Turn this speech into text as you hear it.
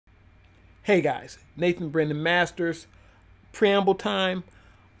Hey guys, Nathan Brendan Masters, preamble time.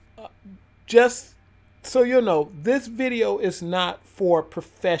 Just so you know, this video is not for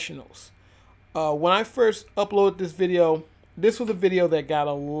professionals. When I first uploaded this video, this was a video that got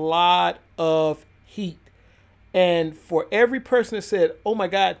a lot of heat. And for every person that said, oh my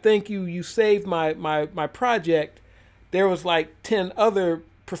God, thank you, you saved my project, there was like 10 other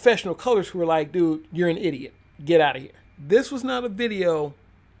professional colors who were like, dude, you're an idiot. Get out of here. This was not a video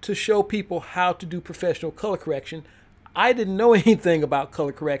to show people how to do professional color correction. I didn't know anything about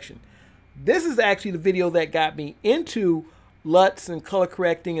color correction. This is actually the video that got me into LUTs and color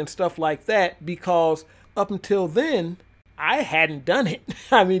correcting and stuff like that, because up until then, I hadn't done it.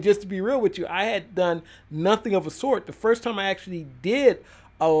 I mean, just to be real with you, I had done nothing of a sort. The first time I actually did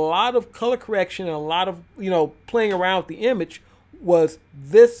a lot of color correction and a lot of, playing around with the image was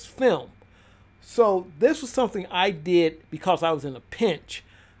this film. So this was something I did because I was in a pinch.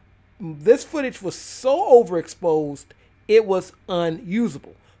 This footage was so overexposed, it was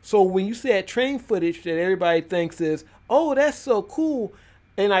unusable. So when you see that train footage that everybody thinks is, oh, that's so cool,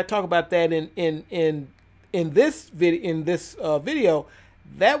 and I talk about that in this video,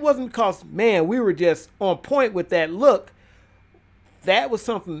 that wasn't because, man, we were just on point with that look. That was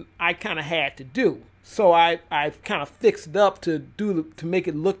something I kind of had to do. So I kind of fixed it up to make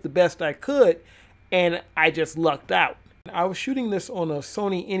it look the best I could, and I just lucked out. I was shooting this on a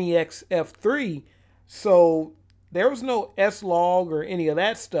Sony NEX F3, so there was no S-Log or any of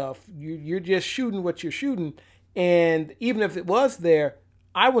that stuff. You're just shooting what you're shooting, and even if it was there,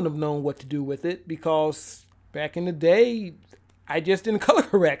 I wouldn't have known what to do with it, because back in the day, I just didn't color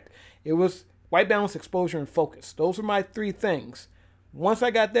correct. It was white balance, exposure, and focus. Those were my three things. Once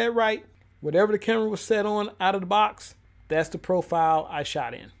I got that right, whatever the camera was set on out of the box, that's the profile I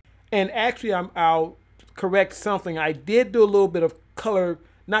shot in. And actually, I'll correct something. I did do a little bit of color,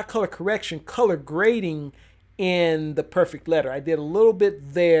 not color correction, color grading in the perfect letter. I did a little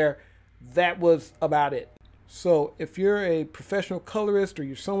bit there. That was about it. So if you're a professional colorist or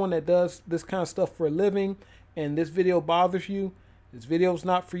you're someone that does this kind of stuff for a living and this video bothers you, this video is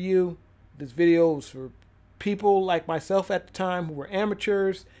not for you. This video is for people like myself at the time who were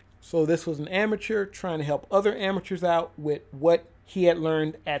amateurs. So this was an amateur trying to help other amateurs out with what he had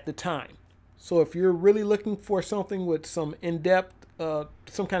learned at the time. So if you're really looking for something with some in-depth,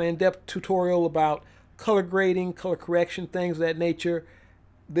 some kind of in-depth tutorial about color grading, color correction, things of that nature,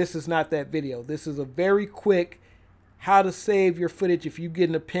 this is not that video. This is a very quick how to save your footage if you get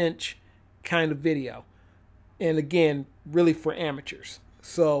in a pinch kind of video. And again, really for amateurs.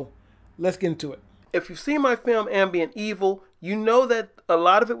 So let's get into it. If you've seen my film Ambient Evil, you know that a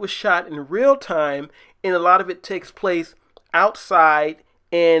lot of it was shot in real time, and a lot of it takes place outside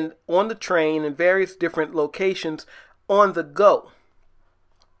and on the train in various different locations on the go.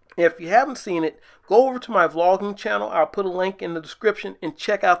 If you haven't seen it, go over to my vlogging channel. I'll put a link in the description and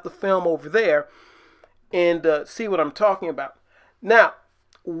check out the film over there and see what I'm talking about. Now,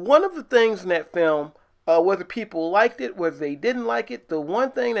 one of the things in that film, whether people liked it, whether they didn't like it, the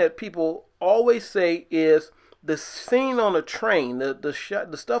one thing that people always say is the scene on the train, the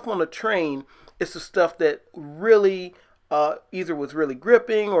stuff on the train is the stuff that really either was really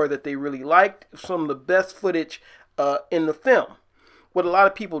gripping or that they really liked, some of the best footage in the film. What a lot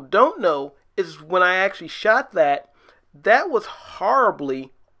of people don't know is when I actually shot that was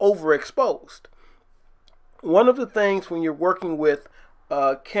horribly overexposed. One of the things when you're working with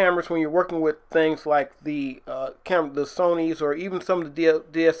cameras, when you're working with things like the Sonys or even some of the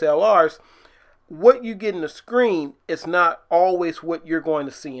DSLRs, what you get in the screen is not always what you're going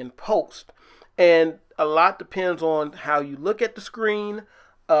to see in post. And a lot depends on how you look at the screen.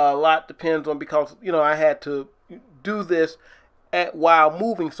 A lot depends on, because I had to do this while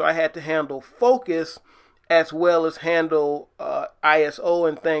moving, so I had to handle focus as well as handle ISO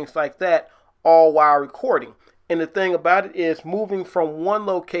and things like that, all while recording. And the thing about it is moving from one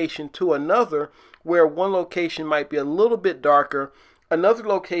location to another, where one location might be a little bit darker, another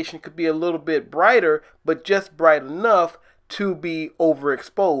location could be a little bit brighter, but just bright enough to be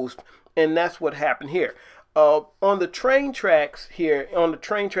overexposed. And that's what happened here. On the train tracks here, on the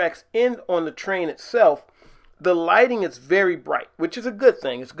train tracks and on the train itself, the lighting is very bright, which is a good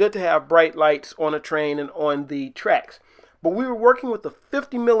thing. It's good to have bright lights on a train and on the tracks. But we were working with a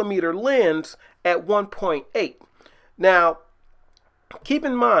 50mm lens at 1.8. Now, keep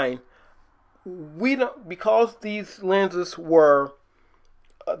in mind, we don't, because these lenses were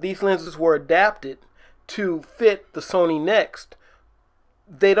adapted to fit the Sony Next,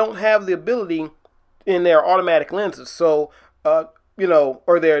 they don't have the ability in their automatic lenses. So,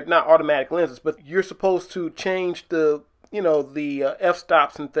 or they're not automatic lenses, but you're supposed to change the you know, the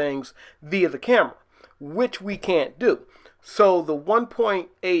f-stops and things via the camera, which we can't do. So the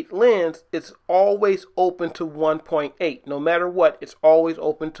 1.8 lens is always open to 1.8. No matter what, it's always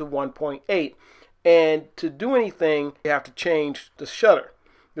open to 1.8. And to do anything, you have to change the shutter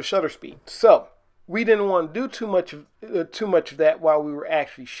speed. So we didn't want to do too much of that while we were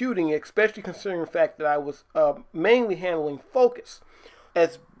actually shooting, especially considering the fact that I was mainly handling focus.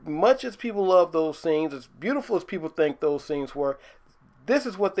 As much as people love those scenes, as beautiful as people think those scenes were, this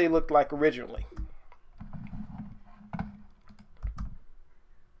is what they looked like originally.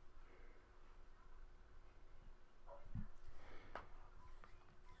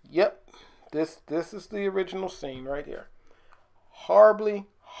 Yep, this is the original scene right here. Horribly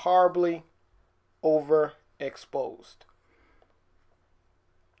overexposed.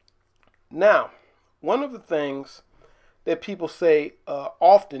 Now, one of the things that people say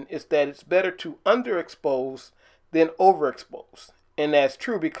often is that it's better to underexpose than overexpose. And that's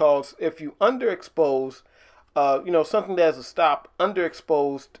true, because if you underexpose, you know, something that has a stop,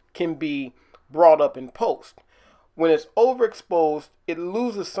 underexposed can be brought up in post. When it's overexposed, it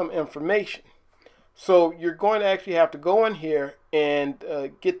loses some information. So you're going to actually have to go in here and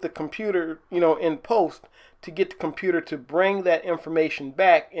get the computer, you know, in post to get the computer to bring that information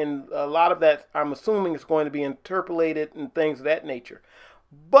back. And a lot of that, I'm assuming, is going to be interpolated and things of that nature.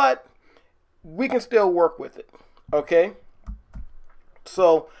 But we can still work with it, okay?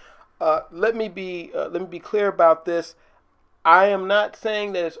 So let me be clear about this. I am not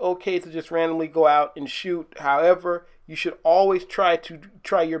saying that it's okay to just randomly go out and shoot. However, you should always try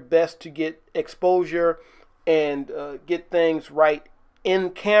your best to get exposure and get things right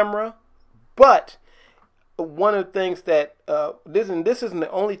in camera. But one of the things that this isn't the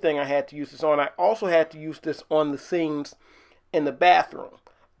only thing I had to use this on. I also had to use this on the scenes in the bathroom.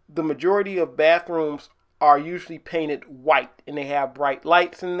 The majority of bathrooms are usually painted white, and they have bright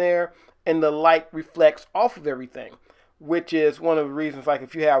lights in there, and the light reflects off of everything, which is one of the reasons, like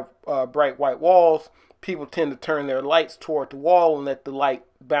if you have bright white walls, people tend to turn their lights toward the wall and let the light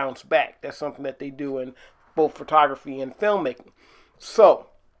bounce back. That's something that they do in both photography and filmmaking. So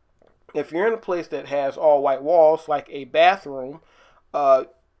if you're in a place that has all white walls, like a bathroom,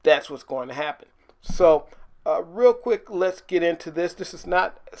 that's what's going to happen. So real quick, let's get into this. This is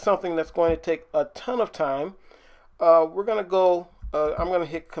not something that's going to take a ton of time. We're going to go, I'm going to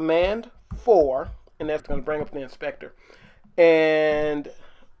hit Command 4, and that's going to bring up the inspector. And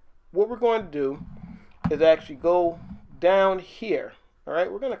what we're going to do is actually go down here. All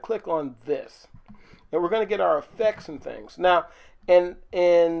right, we're going to click on this, and we're going to get our effects and things. Now,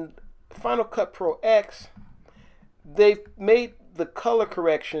 in Final Cut Pro X, they've made the color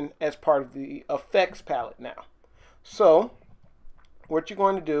correction as part of the effects palette now. So what you're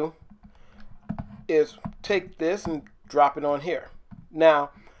going to do is take this and drop it on here. Now,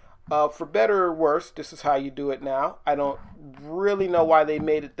 for better or worse, this is how you do it now. I don't really know why they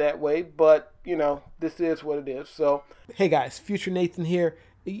made it that way, but you know, this is what it is. So, hey guys, Future Nathan here.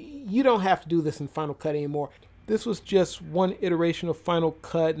 You don't have to do this in Final Cut anymore. This was just one iteration of Final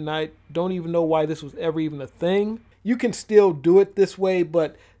Cut, and I don't even know why this was ever even a thing. You can still do it this way,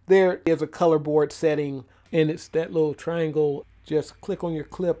 but there is a color board setting, and it's that little triangle. Just click on your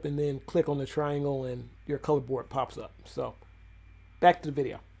clip and then click on the triangle, and your color board pops up. So, back to the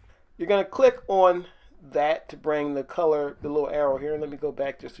video. You're going to click on that to bring the color, the little arrow here. Let me go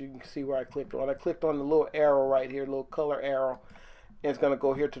back just so you can see where I clicked on. I clicked on the little arrow right here, little color arrow, and it's going to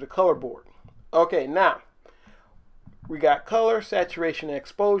go here to the color board. Okay, now we got color, saturation, and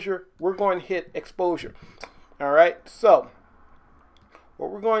exposure. We're going to hit exposure. All right, so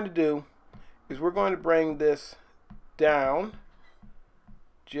what we're going to do is we're going to bring this down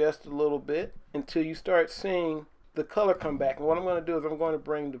just a little bit until you start seeing the color come back. And what I'm going to do is I'm going to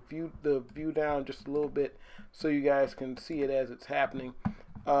bring the view down just a little bit so you guys can see it as it's happening.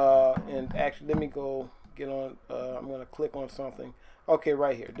 And actually, let me go get on. I'm going to click on something. Okay,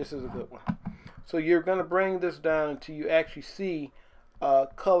 right here. This is a good one. So you're going to bring this down until you actually see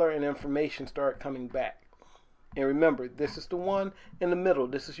color and information start coming back. And remember, this is the one in the middle.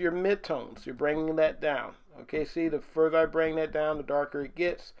 This is your midtones. You're bringing that down. Okay, see, the further I bring that down, the darker it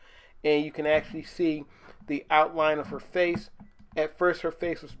gets. And you can actually see the outline of her face. At first, her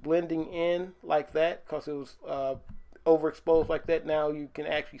face was blending in like that because it was overexposed like that. Now you can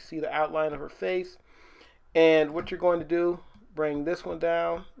actually see the outline of her face. And what you're going to do, bring this one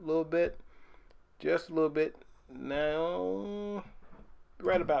down a little bit, just a little bit. Now,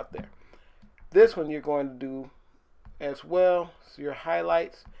 right about there. This one you're going to do as well. So your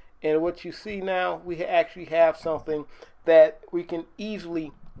highlights. And what you see now, we actually have something that we can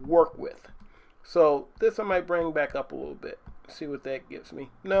easily work with. So this I might bring back up a little bit. See what that gives me.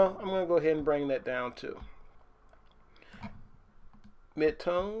 No, I'm going to go ahead and bring that down too.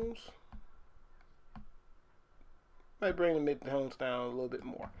 Midtones. Might bring the midtones down a little bit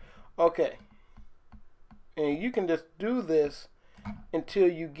more. Okay. And you can just do this until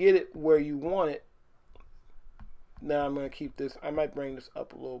you get it where you want it. Now I'm going to keep this. I might bring this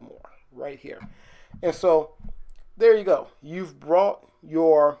up a little more right here. And so there you go. You've brought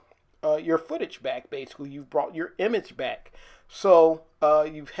your footage back, basically. You've brought your image back. So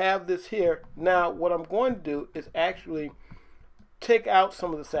you have this here. Now what I'm going to do is actually take out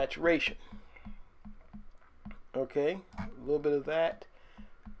some of the saturation. Okay, a little bit of that.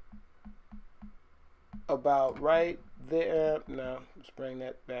 About right there. Now let's bring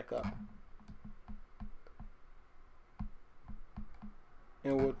that back up.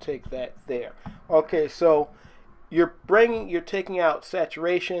 And we'll take that there. Okay, so you're taking out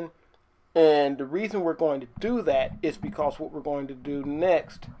saturation, and the reason we're going to do that is because what we're going to do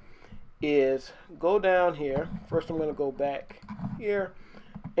next is go down here. First I'm going to go back here,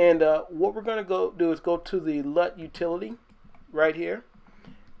 and what we're going to do is go to the Lut Utility right here,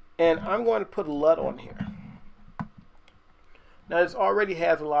 and I'm going to put a LUT on here. Now this already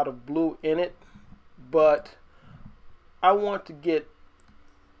has a lot of blue in it, but I want to get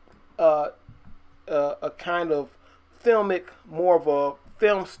a kind of filmic, more of a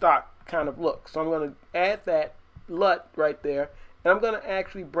film stock kind of look. So I'm going to add that LUT right there, and I'm going to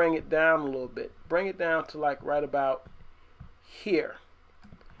actually bring it down a little bit. Bring it down to like right about here.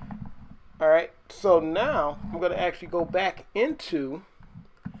 Alright, so now I'm going to actually go back into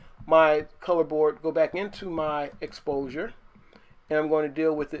my color board, go back into my exposure, and I'm going to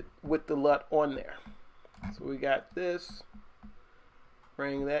deal with it with the LUT on there. So we got this.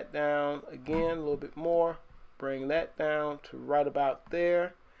 Bring that down again a little bit more. Bring that down to right about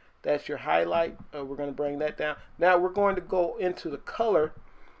there. That's your highlight. We're going to bring that down. Now we're going to go into the color,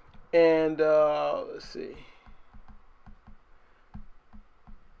 and let's see.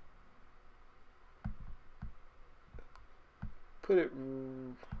 Put it,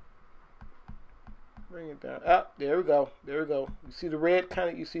 bring it down. Ah, there we go. There we go. You see the red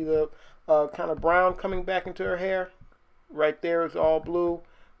kind of, you see the kind of brown coming back into her hair. Right there is all blue.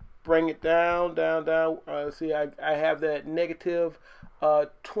 Bring it down, down, down. See, I have that negative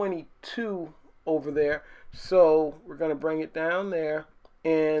 22 over there. So we're going to bring it down there.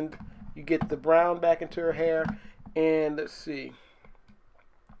 And you get the brown back into her hair. And let's see.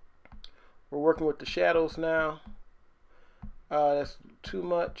 We're working with the shadows now. That's too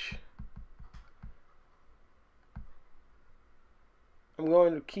much. I'm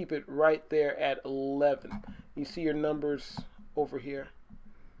going to keep it right there at 11. You see your numbers over here.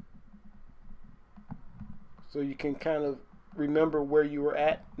 So you can kind of remember where you were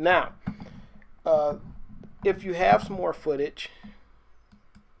at. Now, if you have some more footage,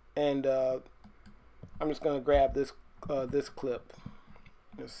 and I'm just going to grab this this clip.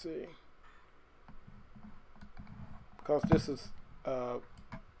 Let's see. Because this is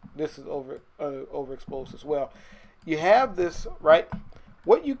overexposed as well. You have this, right?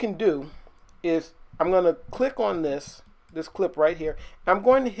 What you can do is I'm going to click on this clip right here. I'm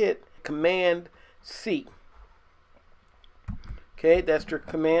going to hit Command C. Okay, that's your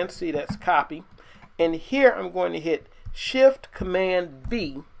Command C, that's copy. And here I'm going to hit Shift Command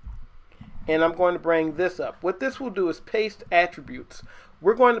V, and I'm going to bring this up. What this will do is paste attributes.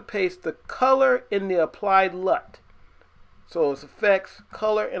 We're going to paste the color in the applied LUT. So it's effects,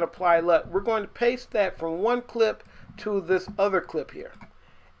 color, and apply LUT. We're going to paste that from one clip to this other clip here.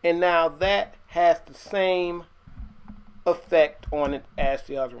 And now that has the same effect on it as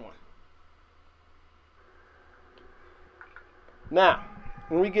the other one. Now,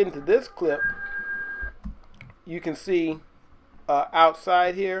 when we get into this clip, you can see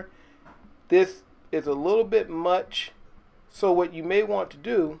outside here, this is a little bit much. So what you may want to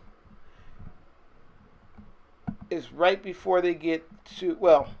do is right before they get to,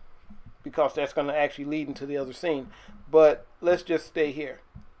 well, because that's going to actually lead into the other scene, but let's just stay here.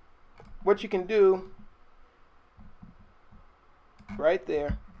 What you can do right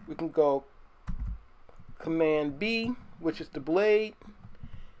there, we can go Command B, which is the blade.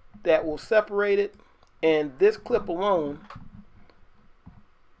 That will separate it, and this clip alone,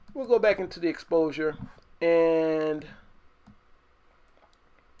 we'll go back into the exposure, and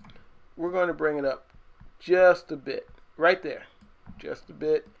we're going to bring it up just a bit right there, just a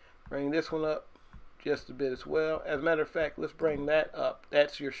bit. Bring this one up just a bit as well. As a matter of fact, let's bring that up.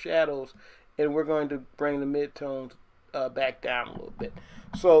 That's your shadows, and we're going to bring the midtones back down a little bit.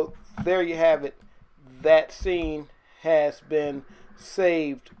 So there you have it. That scene has been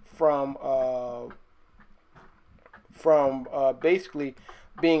saved basically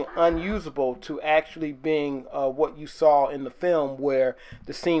being unusable to actually being what you saw in the film, where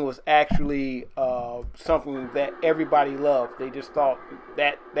the scene was actually something that everybody loved. They just thought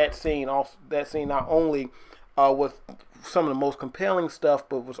that scene not only was some of the most compelling stuff,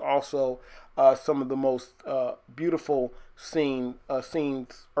 but was also some of the most beautiful scenes,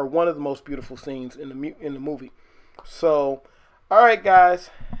 or one of the most beautiful scenes in the movie. So, all right, guys.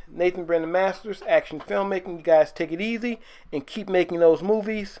 Nathan Brendan Masters, Action Filmmaking. You guys take it easy and keep making those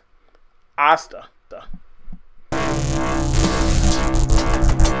movies. Hasta.